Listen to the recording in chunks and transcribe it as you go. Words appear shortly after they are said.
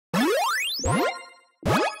Hey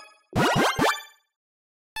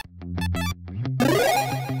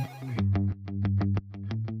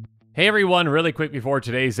everyone, really quick before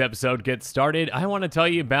today's episode gets started, I want to tell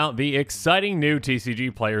you about the exciting new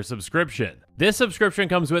TCG player subscription. This subscription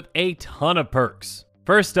comes with a ton of perks.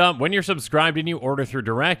 First up, when you're subscribed and you order through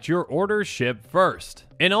Direct, your orders ship first.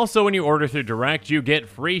 And also when you order through Direct, you get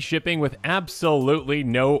free shipping with absolutely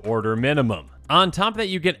no order minimum. On top of that,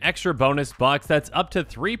 you get extra bonus bucks that's up to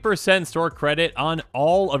 3% store credit on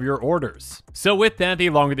all of your orders. So with that, the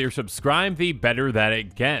longer that you're subscribed, the better that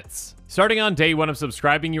it gets. Starting on day 1 of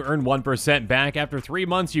subscribing, you earn 1% back. After 3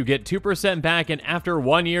 months, you get 2% back. And after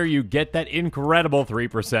 1 year, you get that incredible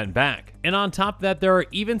 3% back. And on top of that, there are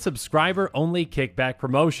even subscriber-only kickback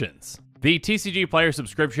promotions. The TCG player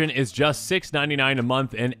subscription is just $6.99 a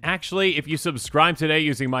month, and actually, if you subscribe today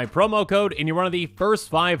using my promo code and you're one of the first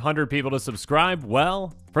 500 people to subscribe,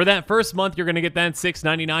 well, for that first month, you're going to get that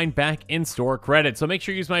 $6.99 back in store credit, so make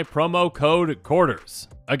sure you use my promo code QUARTERS.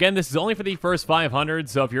 Again, this is only for the first 500,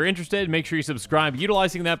 so if you're interested, make sure you subscribe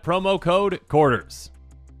utilizing that promo code QUARTERS.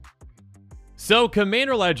 So,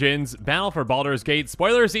 Commander Legends Battle for Baldur's Gate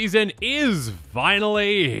spoiler season is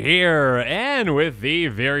finally here, and with the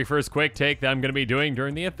very first quick take that I'm going to be doing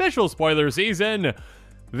during the official spoiler season,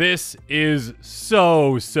 this is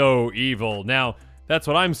so evil. Now, that's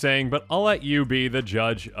what I'm saying, but I'll let you be the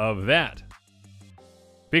judge of that.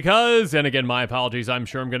 Because, and again, my apologies, I'm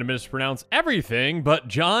sure I'm going to mispronounce everything, but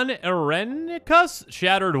Jon Irenicus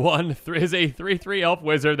Shattered One is a 3/3 elf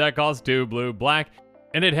wizard that costs 2 blue black,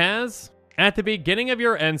 and it has... At the beginning of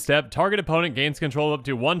your end step, target opponent gains control of up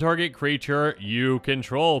to 1 target creature you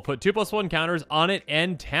control. Put 2/1 counters on it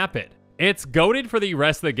and tap it. It's goated for the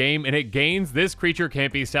rest of the game, and it gains this creature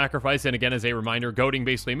can't be sacrificed. And again, as a reminder, goating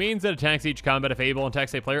basically means it attacks each combat if able and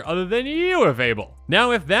attacks a player other than you if able.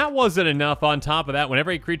 Now, if that wasn't enough, on top of that,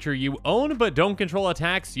 whenever a creature you own but don't control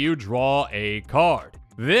attacks, you draw a card.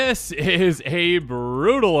 This is a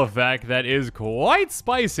brutal effect that is quite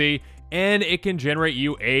spicy, and it can generate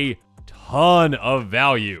you a ton of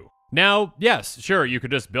value. Now, yes, sure, you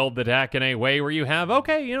could just build the deck in a way where you have,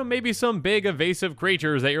 okay, you know, maybe some big evasive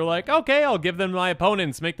creatures that you're like, okay, I'll give them my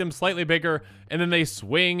opponents, make them slightly bigger, and then they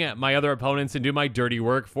swing at my other opponents and do my dirty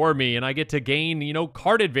work for me, and I get to gain, you know,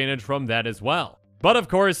 card advantage from that as well. But of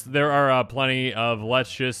course, there are plenty of,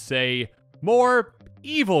 let's just say, more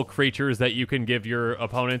evil creatures that you can give your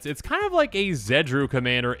opponents. It's kind of like a Zedruu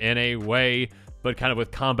commander in a way, but kind of with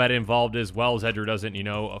combat involved as well. Zedruu doesn't, you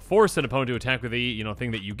know, force an opponent to attack with the, you know, thing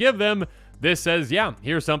that you give them. This says, yeah,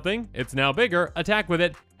 here's something. It's now bigger. Attack with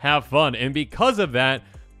it. Have fun. And because of that,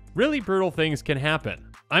 really brutal things can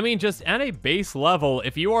happen. I mean, just at a base level,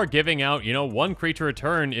 if you are giving out, you know, 1 creature a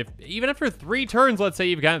turn, if even after 3 turns, let's say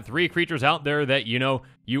you've got 3 creatures out there that, you know,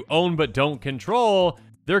 you own but don't control,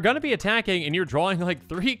 they're going to be attacking and you're drawing like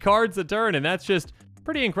 3 cards a turn. And that's just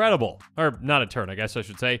pretty incredible. Or not a turn, I guess I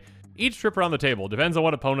should say. Each trip around the table depends on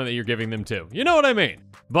what opponent that you're giving them to. You know what I mean?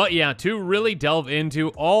 But yeah, to really delve into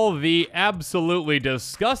all the absolutely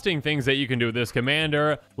disgusting things that you can do with this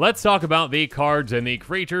commander, let's talk about the cards and the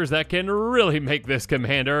creatures that can really make this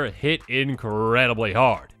commander hit incredibly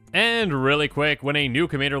hard. And really quick, when a new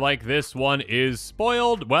commander like this one is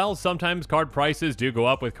spoiled, well, sometimes card prices do go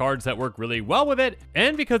up with cards that work really well with it.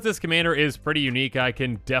 And because this commander is pretty unique, I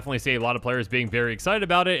can definitely see a lot of players being very excited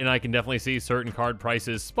about it, and I can definitely see certain card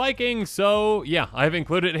prices spiking. So yeah, I've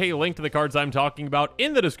included a link to the cards I'm talking about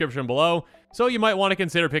in the description below, so you might want to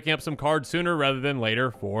consider picking up some cards sooner rather than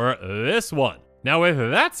later for this one. Now with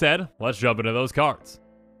that said, let's jump into those cards.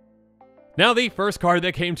 Now, the first card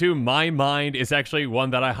that came to my mind is actually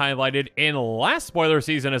one that I highlighted in last spoiler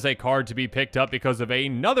season as a card to be picked up because of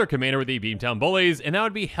another commander with the Beamtown Bullies, and that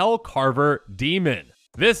would be Hellcarver Demon.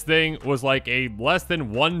 This thing was like a less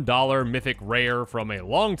than $1 mythic rare from a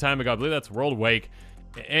long time ago. I believe that's World Wake.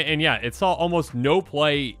 And yeah, it saw almost no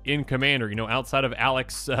play in Commander, you know, outside of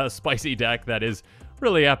Alex's spicy deck that is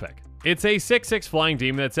really epic. It's a 6/6 flying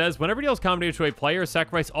demon that says, whenever it deals combat damage to a player,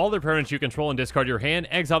 sacrifice all their permanents you control and discard your hand.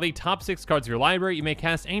 Exile the top 6 cards of your library. You may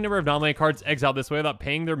cast any number of nominated cards exiled this way without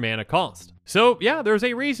paying their mana cost. So yeah, there's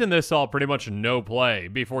a reason this saw pretty much no play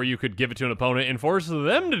before you could give it to an opponent and force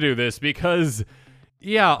them to do this, because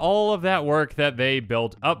yeah, all of that work that they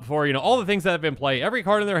built up for, you know, all the things that have been played, every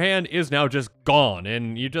card in their hand is now just gone,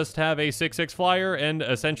 and you just have a 6/6 flyer and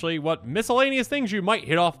essentially what miscellaneous things you might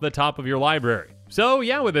hit off the top of your library. So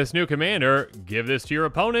yeah, with this new commander, give this to your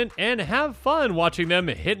opponent and have fun watching them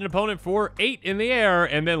hit an opponent for 8 in the air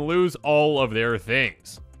and then lose all of their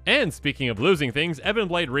things. And speaking of losing things,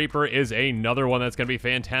 Ebonblade Reaper is another one that's going to be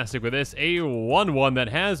fantastic with this. A 1/1 that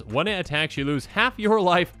has, when it attacks, you lose half your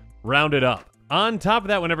life rounded up. On top of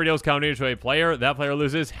that, whenever it deals counter to a player, that player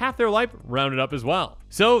loses half their life rounded up as well.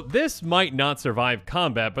 So this might not survive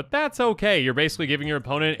combat, but that's okay. You're basically giving your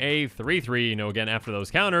opponent a 3/3, you know, again, after those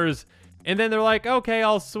counters. And then they're like, okay,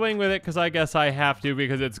 I'll swing with it because I guess I have to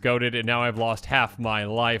because it's goated and now I've lost half my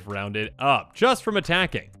life rounded up just from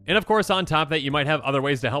attacking. And of course, on top of that, you might have other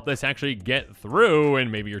ways to help this actually get through,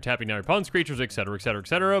 and maybe you're tapping down your opponent's creatures, etc., etc.,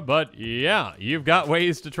 etc. But yeah, you've got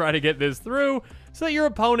ways to try to get this through so that your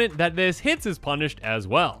opponent that this hits is punished as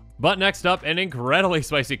well. But next up, an incredibly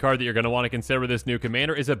spicy card that you're going to want to consider with this new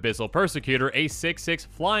commander is Abyssal Persecutor, a 6/6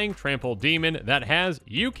 flying trample demon that has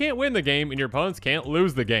you can't win the game and your opponents can't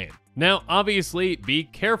lose the game. Now, obviously, be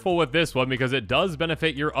careful with this one because it does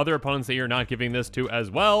benefit your other opponents that you're not giving this to as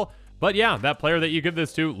well. But yeah, that player that you give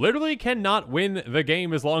this to literally cannot win the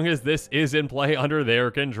game as long as this is in play under their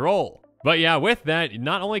control. But yeah, with that,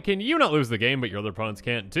 not only can you not lose the game, but your other opponents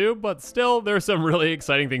can't too, but still, there's some really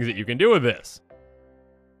exciting things that you can do with this.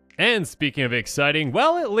 And speaking of exciting,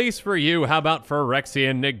 well, at least for you, how about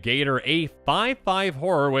Phyrexian Negator, a 5/5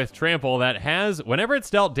 horror with trample that has, whenever it's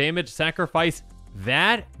dealt damage, sacrifice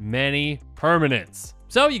that many permanents.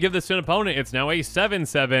 So you give this to an opponent, it's now a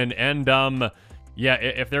 7/7, and yeah,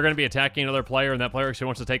 if they're going to be attacking another player and that player actually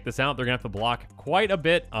wants to take this out, they're going to have to block quite a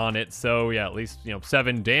bit on it. So yeah, at least, you know,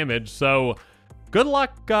 7 damage. So good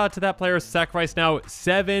luck to that player's sacrifice now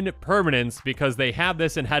 7 permanents because they have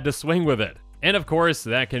this and had to swing with it. And of course,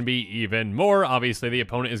 that can be even more. Obviously, the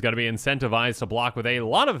opponent is going to be incentivized to block with a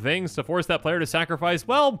lot of things to force that player to sacrifice,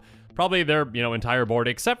 well, probably their, you know, entire board,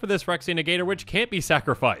 except for this Phyrexian Negator, which can't be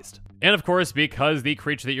sacrificed. And of course, because the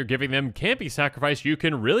creature that you're giving them can't be sacrificed, you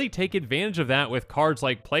can really take advantage of that with cards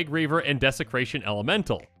like Plague Reaver and Desecration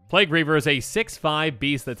Elemental. Plague Reaver is a 6/5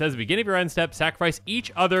 beast that says at the beginning of your end step, sacrifice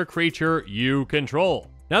each other creature you control.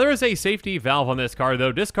 Now, there is a safety valve on this card,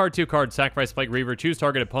 though. Discard 2 cards, sacrifice Plague Reaver, choose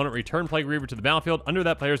target opponent, return Plague Reaver to the battlefield under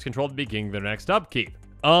that player's control at the beginning of their next upkeep.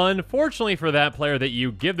 Unfortunately for that player that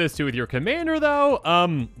you give this to with your commander, though,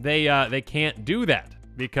 they can't do that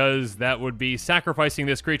because that would be sacrificing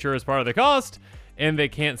this creature as part of the cost, and they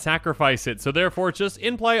can't sacrifice it. So therefore, it's just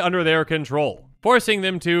in play under their control, forcing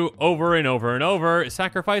them to, over and over and over,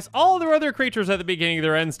 sacrifice all their other creatures at the beginning of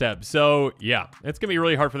their end step. So yeah, it's going to be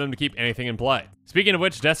really hard for them to keep anything in play. Speaking of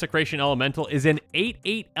which, Desecration Elemental is an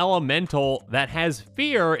 8/8 elemental that has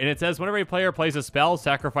fear, and it says whenever a player plays a spell,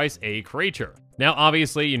 sacrifice a creature. Now,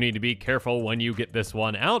 obviously, you need to be careful when you get this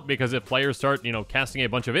one out, because if players start, you know, casting a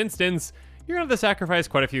bunch of instants, you're going to have to sacrifice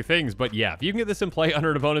quite a few things. But yeah, if you can get this in play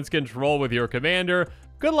under an opponent's control with your commander,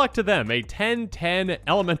 good luck to them. A 10/10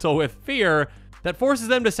 elemental with fear that forces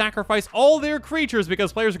them to sacrifice all their creatures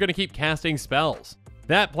because players are going to keep casting spells.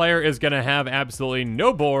 That player is going to have absolutely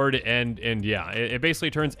no board, and yeah, it basically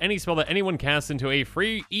turns any spell that anyone casts into a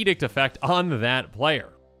free edict effect on that player.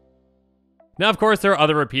 Now, of course, there are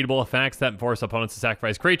other repeatable effects that force opponents to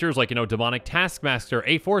sacrifice creatures, like, you know, Demonic Taskmaster,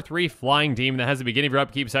 a 4/3 flying demon that has the beginning of your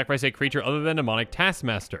upkeep, sacrifice a creature other than Demonic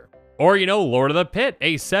Taskmaster. Or, you know, Lord of the Pit,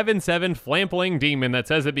 a 7/7 flampling demon that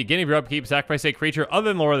says at the beginning of your upkeep, sacrifice a creature other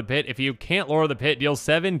than Lord of the Pit. If you can't Lord of the Pit, deal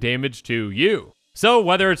 7 damage to you. So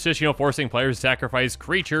whether it's just, you know, forcing players to sacrifice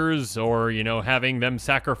creatures or, you know, having them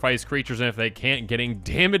sacrifice creatures, and if they can't, getting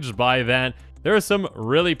damaged by that, there are some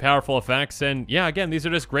really powerful effects. And yeah, again, these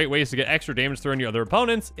are just great ways to get extra damage thrown your other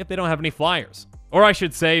opponents if they don't have any flyers. Or I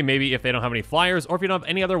should say, maybe if they don't have any flyers, or if you don't have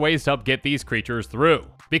any other ways to help get these creatures through.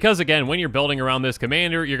 Because again, when you're building around this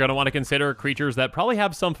commander, you're going to want to consider creatures that probably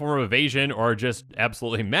have some form of evasion or are just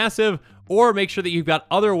absolutely massive, or make sure that you've got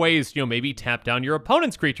other ways, you know, maybe tap down your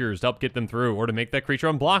opponent's creatures to help get them through, or to make that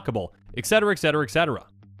creature unblockable, etc., etc., etc.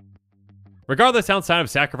 Regardless, outside of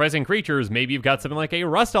sacrificing creatures, maybe you've got something like a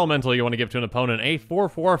Rust Elemental you want to give to an opponent, a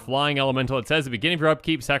 4/4 flying elemental. It says at the beginning of your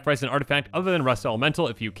upkeep, sacrifice an artifact other than Rust Elemental.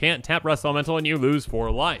 If you can't, tap Rust Elemental and you lose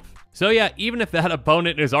 4 life. So yeah, even if that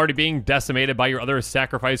opponent is already being decimated by your other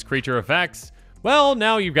sacrifice creature effects, well,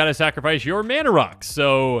 now you've got to sacrifice your mana rocks.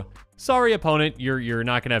 So sorry, opponent, you're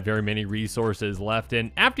not going to have very many resources left, and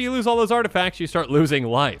after you lose all those artifacts, you start losing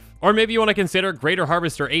life. Or maybe you want to consider Greater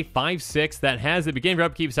Harvester, a 5/6 that has at the beginning of your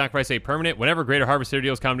upkeep, sacrifice a permanent. Whenever Greater Harvester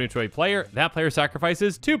deals combat to a player, that player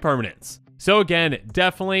sacrifices 2 permanents. So again,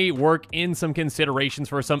 definitely work in some considerations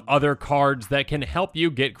for some other cards that can help you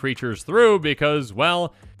get creatures through, because,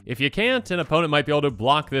 well, if you can't, an opponent might be able to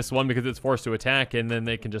block this one because it's forced to attack, and then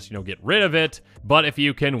they can just, you know, get rid of it. But if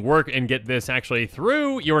you can work and get this actually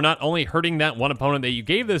through, you're not only hurting that one opponent that you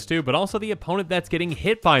gave this to, but also the opponent that's getting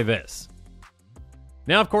hit by this.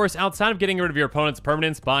 Now, of course, outside of getting rid of your opponent's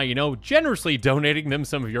permanents by, you know, generously donating them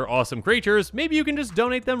some of your awesome creatures, maybe you can just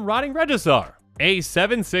donate them Rotting Regisaur, a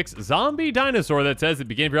 7/6 zombie dinosaur that says at the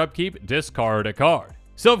beginning of your upkeep, discard a card.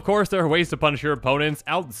 So of course, there are ways to punish your opponents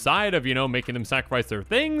outside of, making them sacrifice their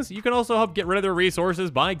things. You can also help get rid of their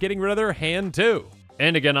resources by getting rid of their hand too.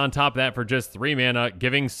 And again, on top of that, for just 3 mana,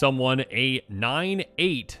 giving someone a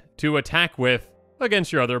 9/8 to attack with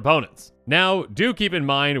against your other opponents. Now, do keep in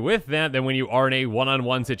mind with that when you are in a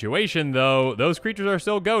one-on-one situation, though, those creatures are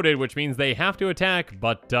still goated, which means they have to attack,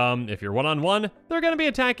 but if you're one-on-one, they're going to be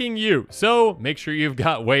attacking you. So make sure you've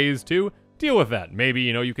got ways to deal with that. Maybe,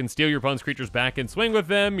 you can steal your opponent's creatures back and swing with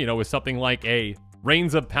them, with something like a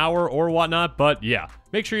Reigns of Power or whatnot, but yeah,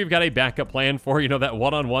 make sure you've got a backup plan for, that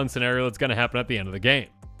one-on-one scenario that's going to happen at the end of the game.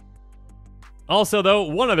 Also, though,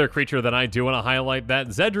 one other creature that I do want to highlight that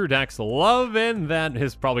Zedruu decks love, and that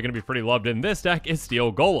is probably going to be pretty loved in this deck, is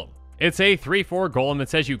Steel Golem. It's a 3/4 golem that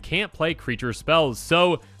says you can't play creature spells,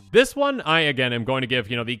 so this one, I again am going to give,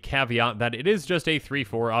 the caveat that it is just a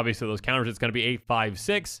 3/4. Obviously, those counters, it's going to be a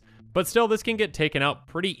 5/6, but still, this can get taken out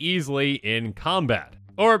pretty easily in combat.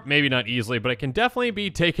 Or maybe not easily, but it can definitely be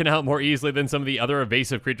taken out more easily than some of the other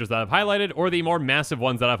evasive creatures that I've highlighted, or the more massive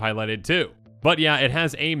ones that I've highlighted too. But yeah, it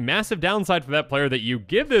has a massive downside for that player that you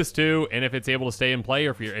give this to, and if it's able to stay in play,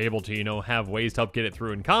 or if you're able to, have ways to help get it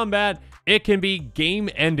through in combat, it can be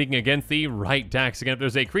game-ending against the right decks. Again, if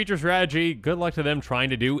there's a creature strategy, good luck to them trying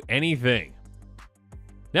to do anything.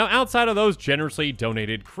 Now, outside of those generously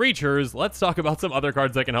donated creatures, let's talk about some other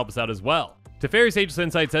cards that can help us out as well. Teferi's Ageless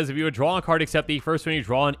Insight says if you would draw a card except the first one you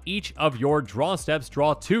draw on each of your draw steps,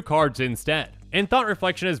 draw 2 cards instead. And Thought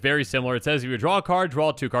Reflection is very similar. It says if you draw a card,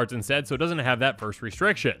 draw 2 cards instead, so it doesn't have that first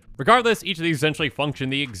restriction. Regardless, each of these essentially function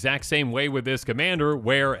the exact same way with this commander,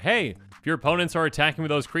 where, hey, if your opponents are attacking with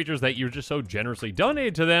those creatures that you just so generously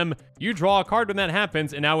donated to them, you draw a card when that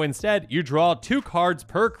happens, and now instead, you draw 2 cards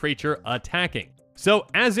per creature attacking. So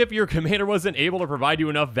as if your commander wasn't able to provide you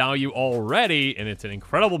enough value already, and it's an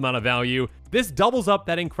incredible amount of value, this doubles up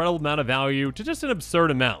that incredible amount of value to just an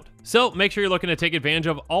absurd amount. So make sure you're looking to take advantage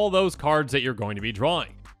of all those cards that you're going to be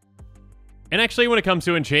drawing. And actually, when it comes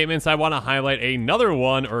to enchantments, I want to highlight another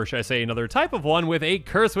one, or should I say another type of one, with a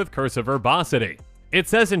Curse with Curse of Verbosity. It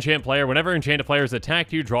says enchant player, whenever enchanted players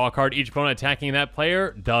attack you, draw a card. Each opponent attacking that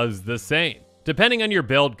player does the same. Depending on your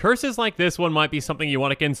build, curses like this one might be something you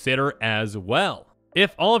want to consider as well.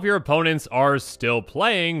 If all of your opponents are still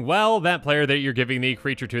playing, well, that player that you're giving the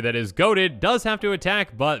creature to that is goated does have to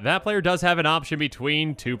attack, but that player does have an option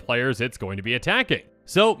between 2 players it's going to be attacking.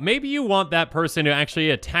 So maybe you want that person to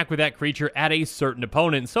actually attack with that creature at a certain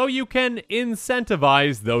opponent so you can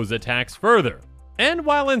incentivize those attacks further. And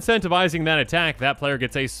while incentivizing that attack, that player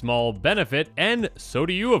gets a small benefit, and so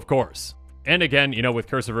do you, of course. And again, with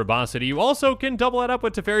Curse of Verbosity, you also can double that up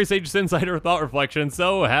with Teferi's Ageless Insight or Thought Reflection,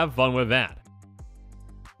 so have fun with that.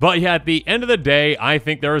 But yeah, at the end of the day, I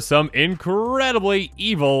think there are some incredibly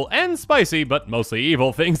evil and spicy, but mostly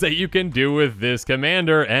evil things that you can do with this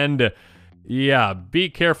commander. And yeah, be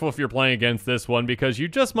careful if you're playing against this one, because you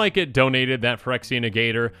just might get donated that Phyrexian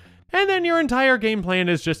Negator, and then your entire game plan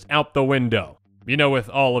is just out the window. With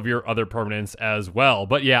all of your other permanents as well.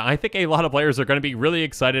 But yeah, I think a lot of players are going to be really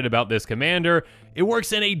excited about this commander. It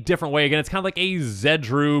works in a different way. Again, it's kind of like a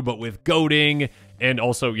Zedruu, but with goading, and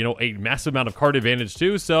also, a massive amount of card advantage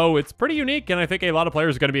too. So it's pretty unique, and I think a lot of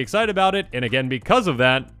players are going to be excited about it. And again, because of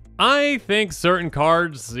that, I think certain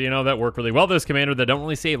cards, that work really well with this commander that don't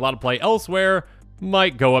really see a lot of play elsewhere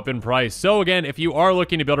might go up in price. So again, if you are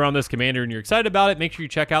looking to build around this commander and you're excited about it, make sure you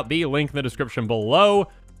check out the link in the description below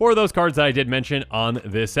for those cards that I did mention on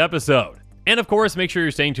this episode. And of course, make sure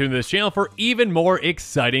you're staying tuned to this channel for even more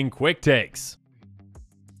exciting quick takes.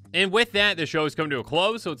 And with that, the show is coming to a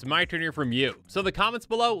close, so it's my turn to hear from you. So in the comments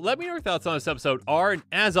below, let me know your thoughts on this episode are, and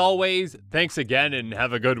as always, thanks again and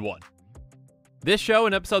have a good one. This show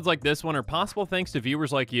and episodes like this one are possible thanks to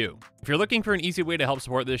viewers like you. If you're looking for an easy way to help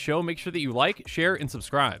support this show, make sure that you like, share, and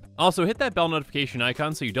subscribe. Also, hit that bell notification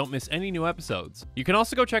icon so you don't miss any new episodes. You can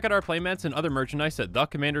also go check out our playmats and other merchandise at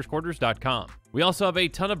thecommandersquarters.com. We also have a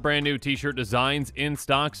ton of brand new t-shirt designs in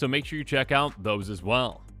stock, so make sure you check out those as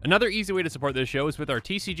well. Another easy way to support this show is with our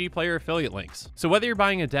TCG player affiliate links. So whether you're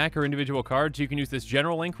buying a deck or individual cards, you can use this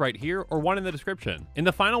general link right here or one in the description. And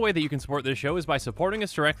the final way that you can support this show is by supporting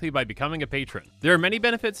us directly by becoming a patron. There are many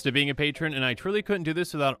benefits to being a patron, and I truly couldn't do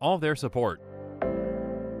this without all of their support.